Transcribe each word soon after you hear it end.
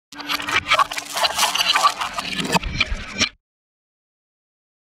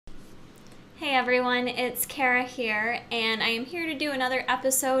everyone, it's Kara here, and I am here to do another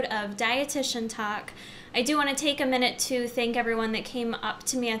episode of Dietitian Talk. I do want to take a minute to thank everyone that came up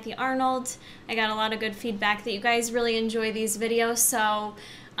to me at the Arnold. I got a lot of good feedback that you guys really enjoy these videos, so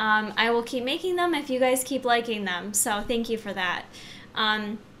I will keep making them if you guys keep liking them, so thank you for that.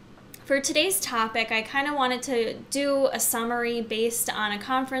 For today's topic, I kind of wanted to do a summary based on a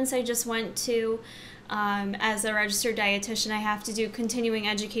conference I just went to. As a registered dietitian, I have to do continuing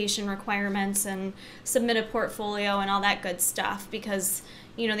education requirements and submit a portfolio and all that good stuff because,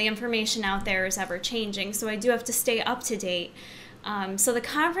 you know, the information out there is ever changing. So I do have to stay up to date. So the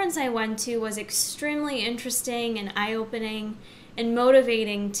conference I went to was extremely interesting and eye-opening and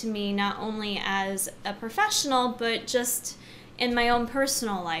motivating to me, not only as a professional, but just in my own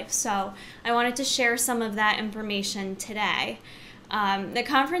personal life. So I wanted to share some of that information today. The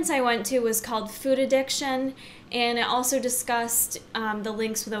conference I went to was called Food Addiction, and it also discussed the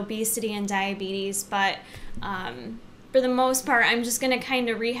links with obesity and diabetes, but for the most part, I'm just going to kind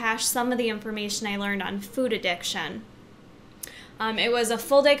of rehash some of the information I learned on food addiction. It was a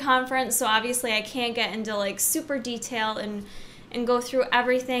full-day conference, so obviously I can't get into like super detail and go through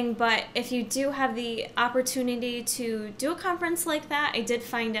everything, but if you do have the opportunity to do a conference like that, I did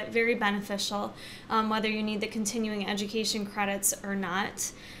find it very beneficial, whether you need the continuing education credits or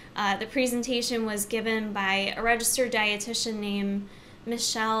not. The presentation was given by a registered dietitian named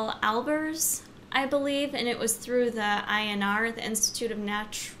Michelle Albers, I believe, and it was through the INR, the Institute of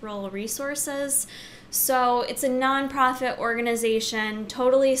Natural Resources. So it's a nonprofit organization,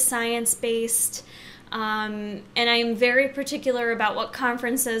 totally science-based. And I'm very particular about what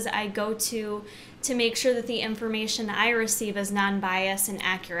conferences I go to make sure that the information I receive is non-biased and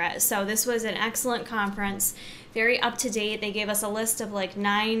accurate. So this was an excellent conference, very up-to-date. They gave us a list of like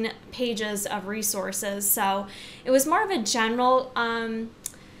 9 pages of resources. So it was more of a general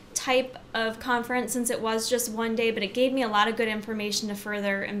type of conference since it was just one day, but it gave me a lot of good information to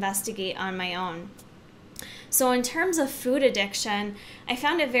further investigate on my own. So in terms of food addiction, I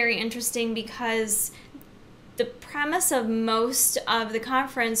found it very interesting because the premise of most of the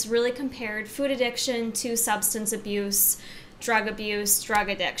conference really compared food addiction to substance abuse, drug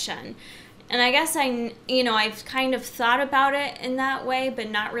addiction. And I guess I've kind of thought about it in that way, but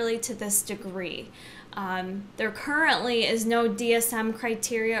not really to this degree. There currently is no DSM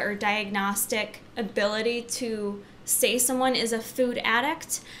criteria or diagnostic ability to say someone is a food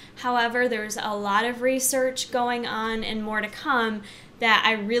addict. However, there's a lot of research going on and more to come that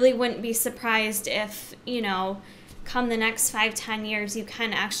I really wouldn't be surprised if, come the next 5-10 years, you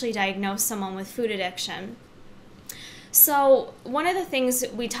can actually diagnose someone with food addiction. So one of the things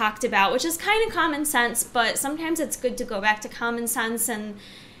we talked about, which is kind of common sense, but sometimes it's good to go back to common sense and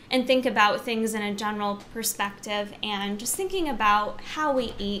think about things in a general perspective, and just thinking about how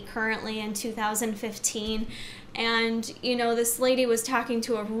we eat currently in 2015. And, this lady was talking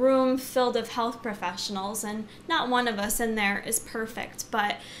to a room filled of health professionals, and not one of us in there is perfect.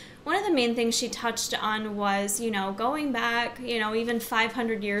 But one of the main things she touched on was, going back, even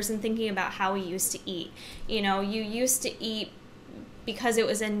 500 years and thinking about how we used to eat. You used to eat because it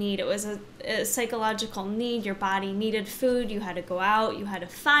was a need. It was a psychological need. Your body needed food. You had to go out. You had to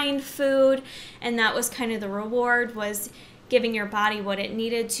find food. And that was kind of the reward, was giving your body what it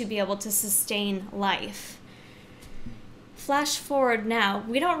needed to be able to sustain life. Flash forward now,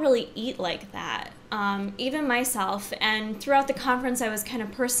 we don't really eat like that. Even myself, and throughout the conference I was kind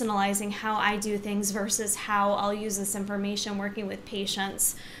of personalizing how I do things versus how I'll use this information working with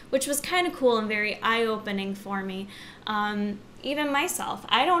patients, which was kind of cool and very eye-opening for me. Even myself,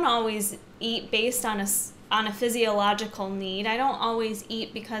 I don't always eat based on a physiological need. I don't always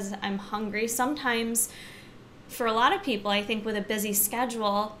eat because I'm hungry. Sometimes, for a lot of people, I think with a busy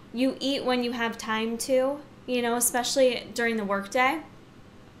schedule, you eat when you have time to, especially during the workday.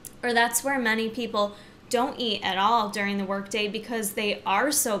 Or that's where many people don't eat at all during the workday because they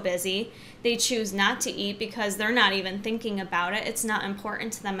are so busy. They choose not to eat because they're not even thinking about it. It's not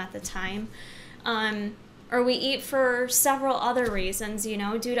important to them at the time. Or we eat for several other reasons, due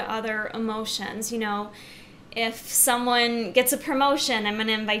to other emotions. If someone gets a promotion, I'm going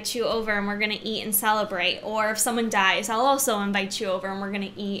to invite you over and we're going to eat and celebrate. Or if someone dies, I'll also invite you over and we're going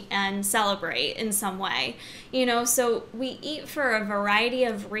to eat and celebrate in some way. So we eat for a variety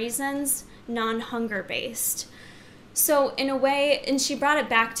of reasons, non-hunger based. So in a way, and she brought it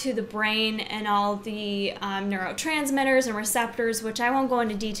back to the brain and all the neurotransmitters and receptors, which I won't go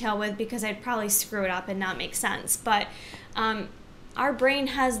into detail with because I'd probably screw it up and not make sense. But our brain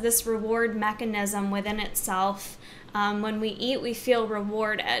has this reward mechanism within itself When we eat, we feel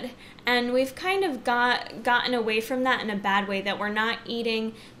rewarded. And we've kind of gotten away from that in a bad way, that we're not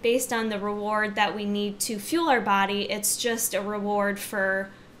eating based on the reward that we need to fuel our body. It's just a reward for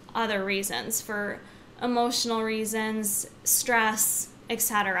other reasons, for emotional reasons, stress,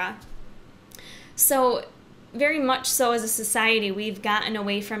 etc. So very much so as a society, we've gotten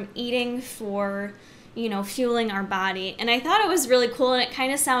away from eating for, fueling our body. And I thought it was really cool, and it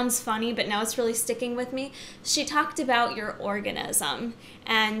kind of sounds funny, but now it's really sticking with me. She talked about your organism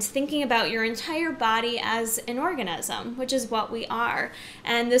and thinking about your entire body as an organism, which is what we are.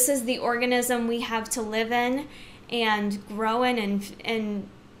 And this is the organism we have to live in and grow in and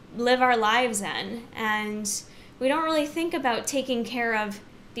live our lives in. And we don't really think about taking care of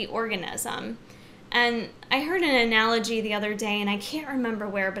the organism. And I heard an analogy the other day, and I can't remember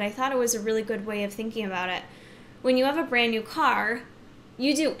where, but I thought it was a really good way of thinking about it. When you have a brand new car,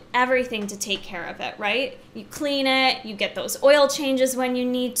 you do everything to take care of it, right? You clean it, you get those oil changes when you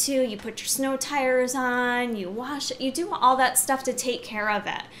need to, you put your snow tires on, you wash it, you do all that stuff to take care of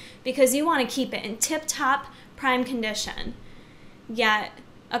it because you want to keep it in tip-top prime condition. Yet,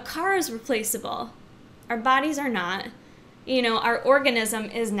 a car is replaceable. Our bodies are not. Our organism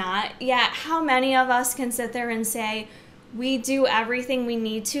is not. Yet, how many of us can sit there and say, we do everything we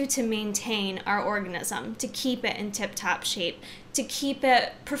need to maintain our organism, to keep it in tip-top shape, to keep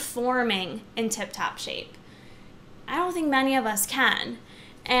it performing in tip-top shape? I don't think many of us can.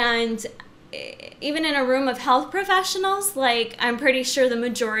 And even in a room of health professionals, I'm pretty sure the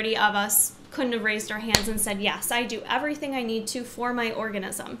majority of us couldn't have raised our hands and said, yes, I do everything I need to for my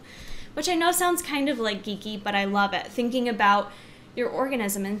organism. Which I know sounds kind of geeky, but I love it. Thinking about your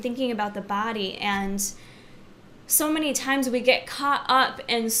organism and thinking about the body. And so many times we get caught up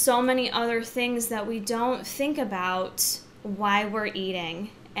in so many other things that we don't think about why we're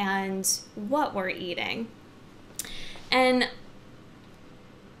eating and what we're eating. And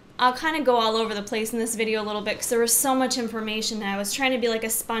I'll kind of go all over the place in this video a little bit because there was so much information and I was trying to be like a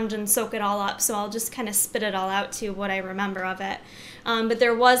sponge and soak it all up, so I'll just kind of spit it all out to what I remember of it. But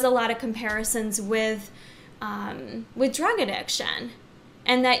there was a lot of comparisons with drug addiction,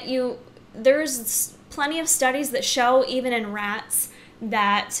 and that there's plenty of studies that show, even in rats,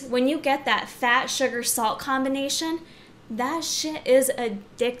 that when you get that fat, sugar, salt combination, that shit is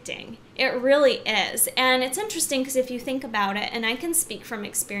addicting. It really is. And it's interesting because if you think about it, and I can speak from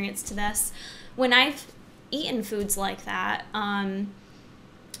experience to this, when I've eaten foods like that,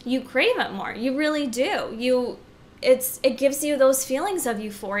 you crave it more. You really do. It gives you those feelings of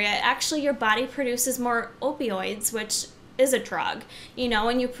euphoria. Actually, your body produces more opioids, which is a drug,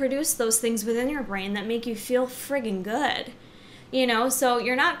 and you produce those things within your brain that make you feel friggin' good. So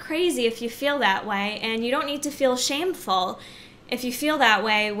you're not crazy if you feel that way, and you don't need to feel shameful if you feel that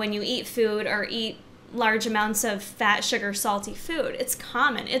way when you eat food or eat large amounts of fat, sugar, salty food. It's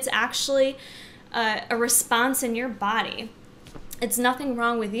common. It's actually a response in your body. It's nothing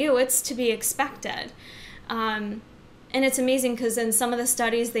wrong with you. It's to be expected. And it's amazing because in some of the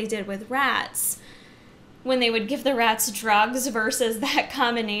studies they did with rats, when they would give the rats drugs versus that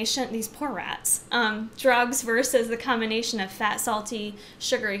combination, these poor rats, drugs versus the combination of fat, salty,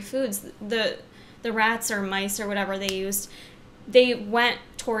 sugary foods, the rats or mice or whatever they used, they went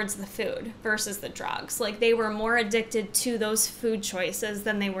towards the food versus the drugs. They were more addicted to those food choices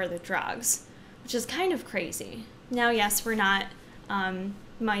than they were the drugs, which is kind of crazy. Now, yes, we're not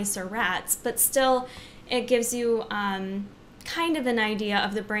mice or rats, but still it gives you kind of an idea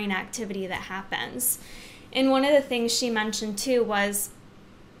of the brain activity that happens. And one of the things she mentioned too was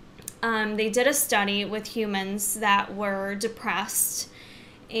they did a study with humans that were depressed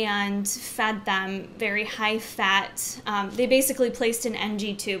and fed them very high fat. They basically placed an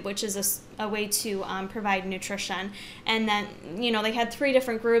NG tube, which is a way to provide nutrition. And then, they had 3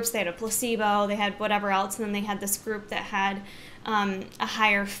 different groups. They had a placebo, they had whatever else, and then they had this group that had a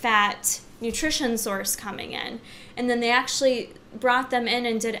higher fat nutrition source coming in. And then they actually brought them in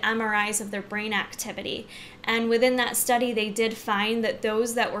and did MRIs of their brain activity. And within that study, they did find that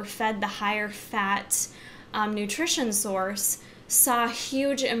those that were fed the higher fat nutrition source saw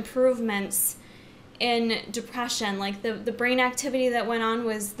huge improvements in depression. The brain activity that went on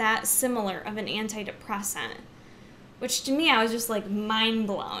was that similar of an antidepressant, which to me, I was just mind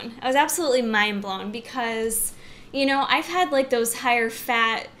blown. I was absolutely mind blown because, I've had those higher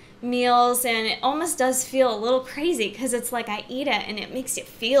fat meals, and it almost does feel a little crazy because it's I eat it and it makes you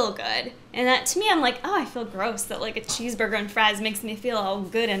feel good. And that to me, I'm I feel gross that a cheeseburger and fries makes me feel all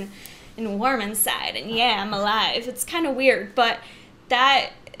good and warm inside, and yeah, I'm alive. It's kind of weird, but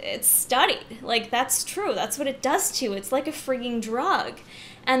it's studied. That's true. That's what it does to you. It's like a freaking drug.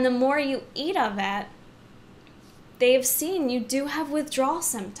 And the more you eat of it, they've seen you do have withdrawal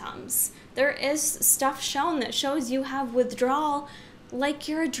symptoms. There is stuff shown that shows you have withdrawal like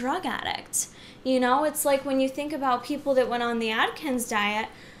you're a drug addict. You know, it's like when you think about people that went on the Atkins diet,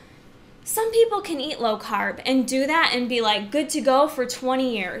 some people can eat low carb and do that and be like good to go for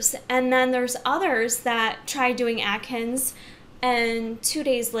 20 years. And then there's others that try doing Atkins and 2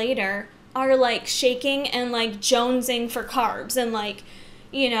 days later are like shaking and like jonesing for carbs and like,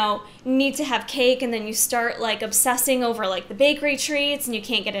 you know, need to have cake, and then you start like obsessing over like the bakery treats and you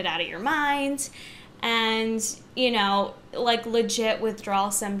can't get it out of your mind, and, you know, like legit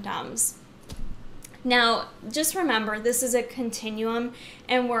withdrawal symptoms. Now, just remember, this is a continuum,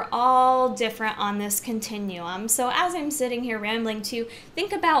 and we're all different on this continuum. So as I'm sitting here rambling to you,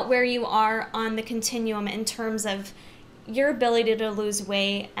 think about where you are on the continuum in terms of your ability to lose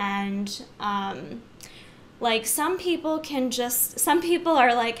weight. And like some people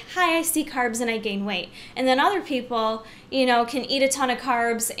are like, hi, I see carbs and I gain weight. And then other people, you know, can eat a ton of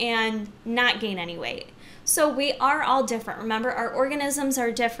carbs and not gain any weight. So we are all different. Remember, our organisms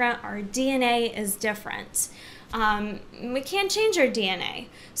are different. Our DNA is different. We can't change our DNA.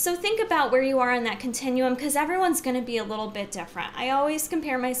 So think about where you are on that continuum, because everyone's going to be a little bit different. I always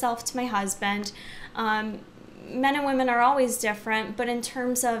compare myself to my husband. Men and women are always different, but in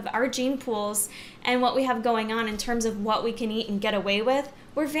terms of our gene pools and what we have going on in terms of what we can eat and get away with,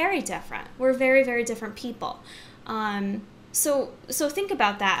 we're very different. We're very, very different people. So think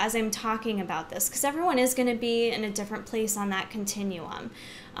about that as I'm talking about this, because everyone is going to be in a different place on that continuum.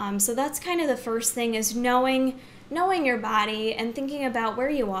 So that's kind of the first thing, is knowing your body and thinking about where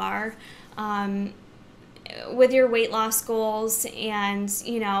you are with your weight loss goals. And,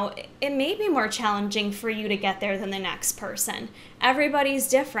 you know, it may be more challenging for you to get there than the next person. Everybody's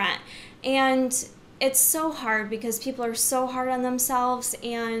different. And it's so hard because people are so hard on themselves,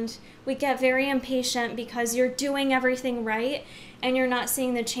 and we get very impatient because you're doing everything right and you're not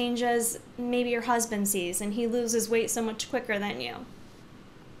seeing the changes maybe your husband sees, and he loses weight so much quicker than you.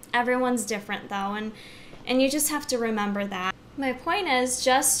 Everyone's different though, and you just have to remember that. My point is,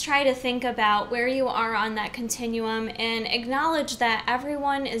 just try to think about where you are on that continuum and acknowledge that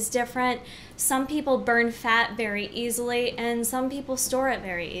everyone is different. Some people burn fat very easily and some people store it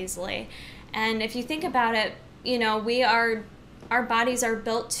very easily. And if you think about it, you know, our bodies are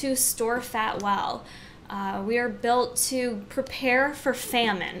built to store fat well. We are built to prepare for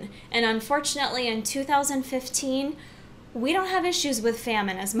famine. And unfortunately, in 2015, we don't have issues with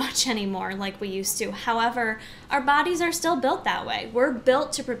famine as much anymore like we used to. However, our bodies are still built that way. We're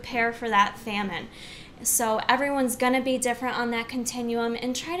built to prepare for that famine. So everyone's going to be different on that continuum,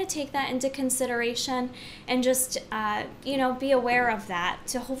 and try to take that into consideration and just, you know, be aware of that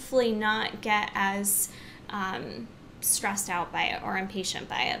to hopefully not get as stressed out by it or impatient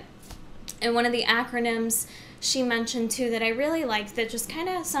by it. And one of the acronyms she mentioned too that I really liked, that just kind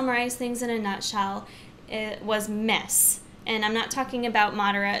of summarized things in a nutshell, it was MISS. And I'm not talking about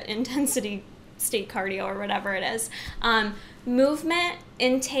moderate intensity state cardio or whatever it is. Movement,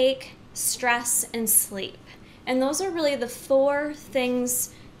 intake, stress, and sleep. And those are really the 4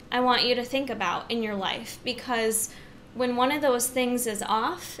 things I want you to think about in your life, because when one of those things is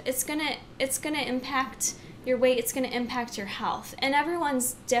off, it's gonna impact your weight, it's gonna impact your health. And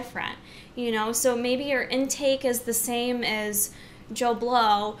everyone's different, you know, so maybe your intake is the same as Joe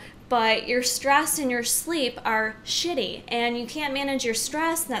Blow, but your stress and your sleep are shitty, and you can't manage your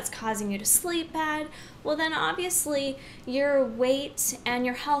stress, and that's causing you to sleep bad. Well, then obviously your weight and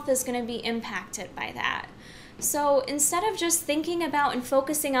your health is going to be impacted by that. So instead of just thinking about and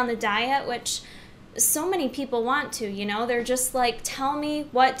focusing on the diet, which so many people want to, you know, they're just like, tell me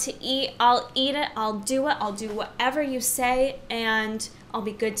what to eat, I'll eat it, I'll do whatever you say, and I'll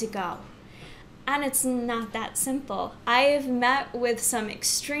be good to go. And it's not that simple. I've met with some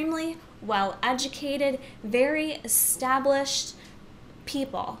extremely well-educated, very established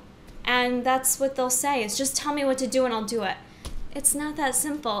people, and that's what they'll say, is just tell me what to do and I'll do it. It's not that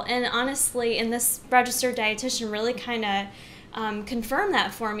simple. And honestly, and this registered dietitian really kind of confirmed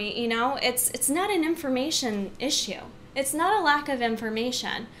that for me. You know, it's not an information issue. It's not a lack of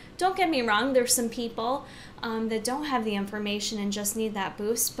information. Don't get me wrong, there's some people that don't have the information and just need that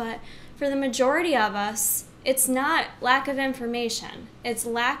boost, but for the majority of us, it's not lack of information. It's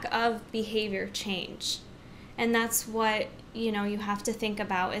lack of behavior change. And that's what, you know, you have to think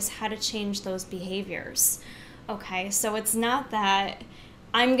about, is how to change those behaviors. Okay, so it's not that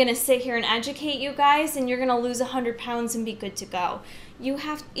I'm going to sit here and educate you guys and you're going to lose 100 pounds and be good to go.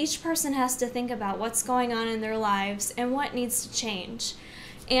 Each person has to think about what's going on in their lives and what needs to change.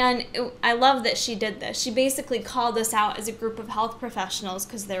 And I love that she did this. She basically called us out as a group of health professionals,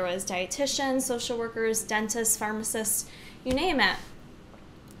 because there was dietitians, social workers, dentists, pharmacists, you name it.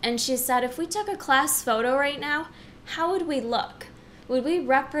 And she said, if we took a class photo right now, how would we look? Would we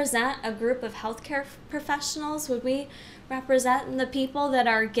represent a group of healthcare professionals? Would we represent the people that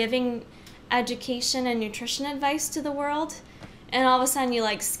are giving education and nutrition advice to the world? And all of a sudden you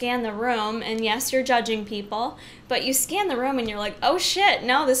like scan the room, and yes, you're judging people, but you scan the room and you're like, oh shit,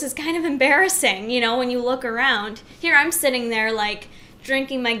 no, this is kind of embarrassing, you know, when you look around. Here I'm sitting there like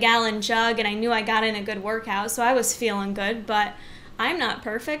drinking my gallon jug, and I knew I got in a good workout, so I was feeling good, but I'm not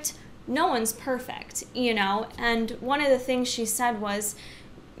perfect. No one's perfect, you know. And one of the things she said was,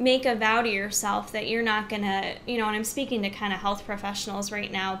 make a vow to yourself that you're not gonna, you know, and I'm speaking to kind of health professionals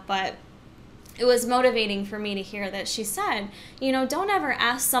right now, but it was motivating for me to hear that she said, you know, don't ever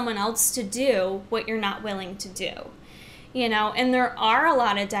ask someone else to do what you're not willing to do. You know, and there are a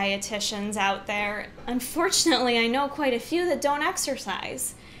lot of dietitians out there. Unfortunately, I know quite a few that don't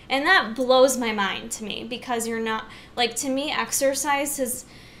exercise. And that blows my mind to me, because you're not, like, to me, exercise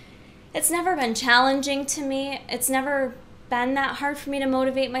it's never been challenging to me. It's never been that hard for me to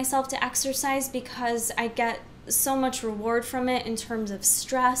motivate myself to exercise, because I get so much reward from it in terms of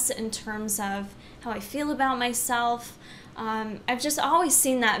stress, in terms of how I feel about myself. I've just always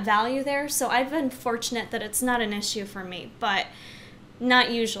seen that value there, so I've been fortunate that it's not an issue for me, but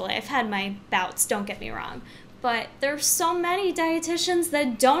not usually. I've had my bouts, don't get me wrong, but there's so many dietitians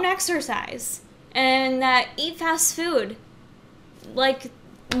that don't exercise and that eat fast food like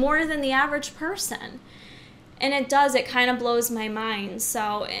more than the average person. And it kind of blows my mind.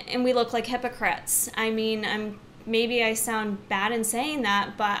 So, and we look like hypocrites. I mean, maybe I sound bad in saying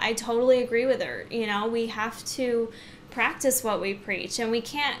that, but I totally agree with her. You know, we have to practice what we preach, and we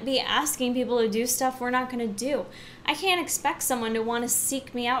can't be asking people to do stuff we're not going to do. I can't expect someone to want to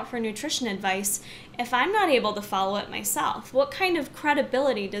seek me out for nutrition advice if I'm not able to follow it myself. What kind of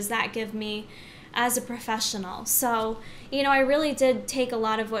credibility does that give me as a professional? So, you know, I really did take a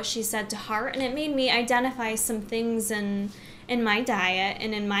lot of what she said to heart, and it made me identify some things in my diet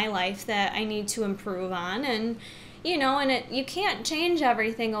and in my life that I need to improve on. And, you know, and you can't change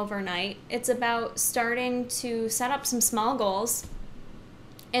everything overnight. It's about starting to set up some small goals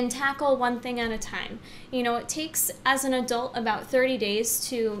and tackle one thing at a time. You know, it takes, as an adult, about 30 days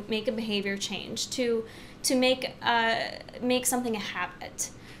to make a behavior change, to make something a habit.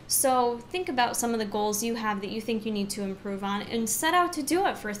 So think about some of the goals you have that you think you need to improve on, and set out to do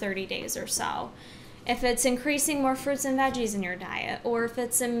it for 30 days or so. If it's increasing more fruits and veggies in your diet, or if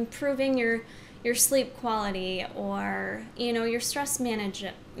it's improving your sleep quality, or, you know, your stress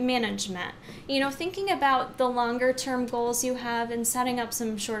management, you know, thinking about the longer term goals you have and setting up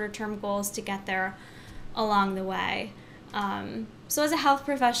some shorter term goals to get there along the way. So as a health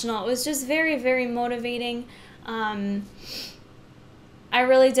professional, it was just very, very motivating. I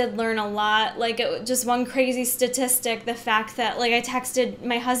really did learn a lot. Like, just one crazy statistic, the fact that, like, I texted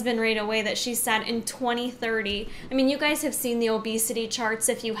my husband right away that she said in 2030, I mean, you guys have seen the obesity charts.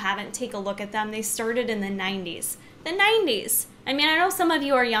 If you haven't, take a look at them. They started in the 90s. The 90s. I mean, I know some of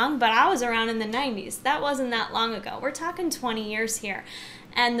you are young, but I was around in the 90s. That wasn't that long ago. We're talking 20 years here.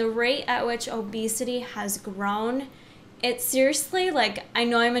 And the rate at which obesity has grown, it's seriously, like, I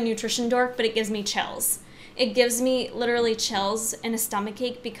know I'm a nutrition dork, but it gives me chills. It gives me literally chills and a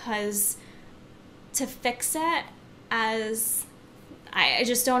stomachache, because to fix it, I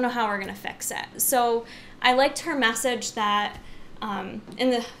just don't know how we're going to fix it. So I liked her message that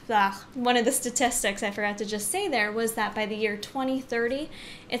in one of the statistics I forgot to just say there was that by the year 2030,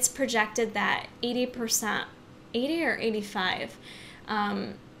 it's projected that 80%, 80 or 85,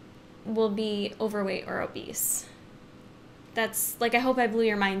 will be overweight or obese. That's, like, I hope I blew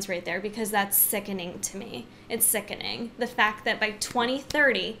your minds right there, because that's sickening to me. It's sickening. The fact that by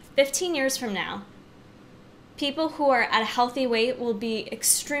 2030, 15 years from now, people who are at a healthy weight will be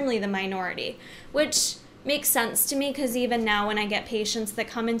extremely the minority, which makes sense to me, because even now when I get patients that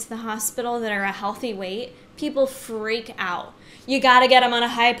come into the hospital that are a healthy weight, people freak out. You got to get them on a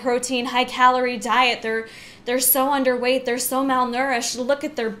high protein, high calorie diet. They're so underweight. They're so malnourished. Look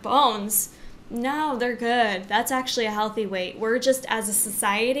at their bones. No, they're good. That's actually a healthy weight. We're just, as a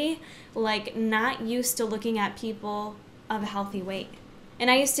society, like, not used to looking at people of a healthy weight. And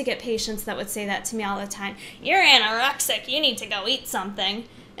I used to get patients that would say that to me all the time. You're anorexic. You need to go eat something.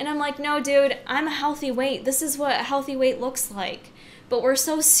 And I'm like, no, dude, I'm a healthy weight. This is what a healthy weight looks like. But we're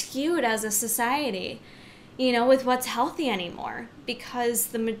so skewed as a society, you know, with what's healthy anymore, because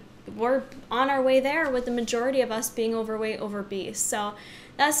we're on our way there with the majority of us being overweight, obese. So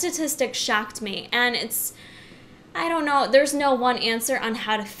that statistic shocked me. And I don't know. There's no one answer on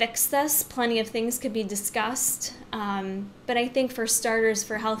how to fix this. Plenty of things could be discussed. But I think for starters,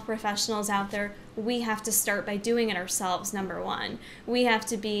 for health professionals out there, we have to start by doing it ourselves, number one. We have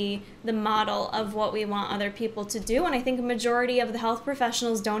to be the model of what we want other people to do. And I think a majority of the health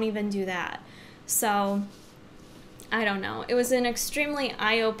professionals don't even do that. So I don't know. It was an extremely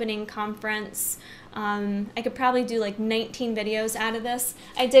eye-opening conference. I could probably do like 19 videos out of this.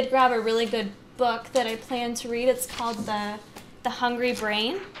 I did grab a really good book that I plan to read. It's called The Hungry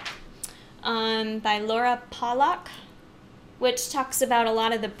Brain by Laura Pollock, which talks about a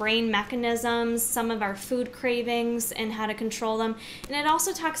lot of the brain mechanisms, some of our food cravings, and how to control them. And it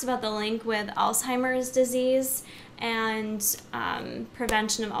also talks about the link with Alzheimer's disease and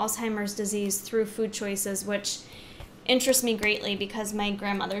prevention of Alzheimer's disease through food choices, which interests me greatly because my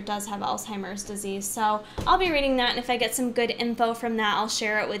grandmother does have Alzheimer's disease. So I'll be reading that, and if I get some good info from that, I'll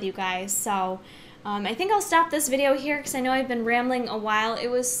share it with you guys. So I think I'll stop this video here because I know I've been rambling a while. It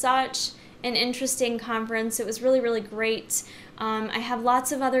was such an interesting conference. It was really, really great. I have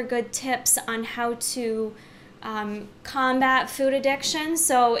lots of other good tips on how to combat food addiction.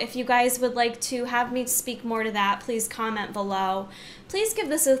 So if you guys would like to have me speak more to that, please comment below. Please give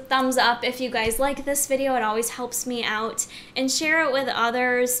this a thumbs up if you guys like this video. It always helps me out. And share it with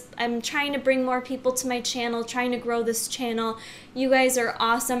others. I'm trying to bring more people to my channel, trying to grow this channel. You guys are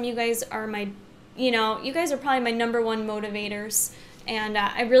awesome. You guys are you guys are probably my #1 motivators. And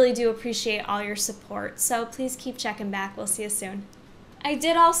I really do appreciate all your support. So please keep checking back. We'll see you soon. I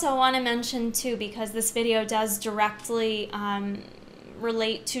did also want to mention too, because this video does directly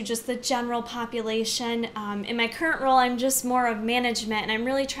relate to just the general population. In my current role, I'm just more of management, and I'm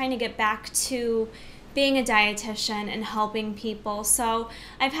really trying to get back to being a dietitian and helping people. So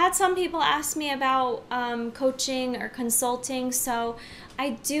I've had some people ask me about coaching or consulting, so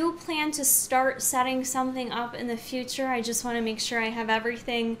I do plan to start setting something up in the future. I just want to make sure I have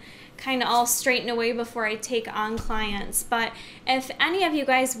everything kind of all straightened away before I take on clients. But if any of you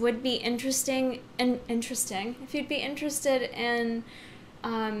guys would be interested in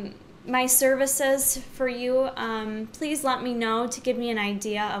my services for you, please let me know to give me an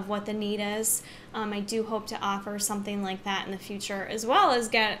idea of what the need is. I do hope to offer something like that in the future, as well as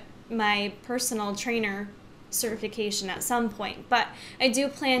get my personal trainer certification at some point. But I do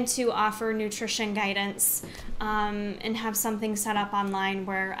plan to offer nutrition guidance and have something set up online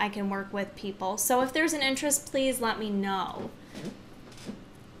where I can work with people. So if there's an interest, please let me know.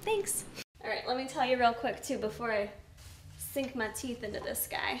 Thanks. All right, let me tell you real quick too before I sink my teeth into this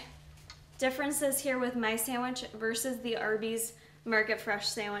guy. Differences here with my sandwich versus the Arby's Market Fresh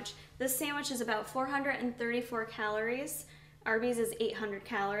sandwich. This sandwich is about 434 calories. Arby's is 800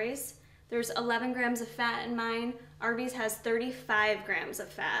 calories. There's 11 grams of fat in mine. Arby's has 35 grams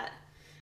of fat.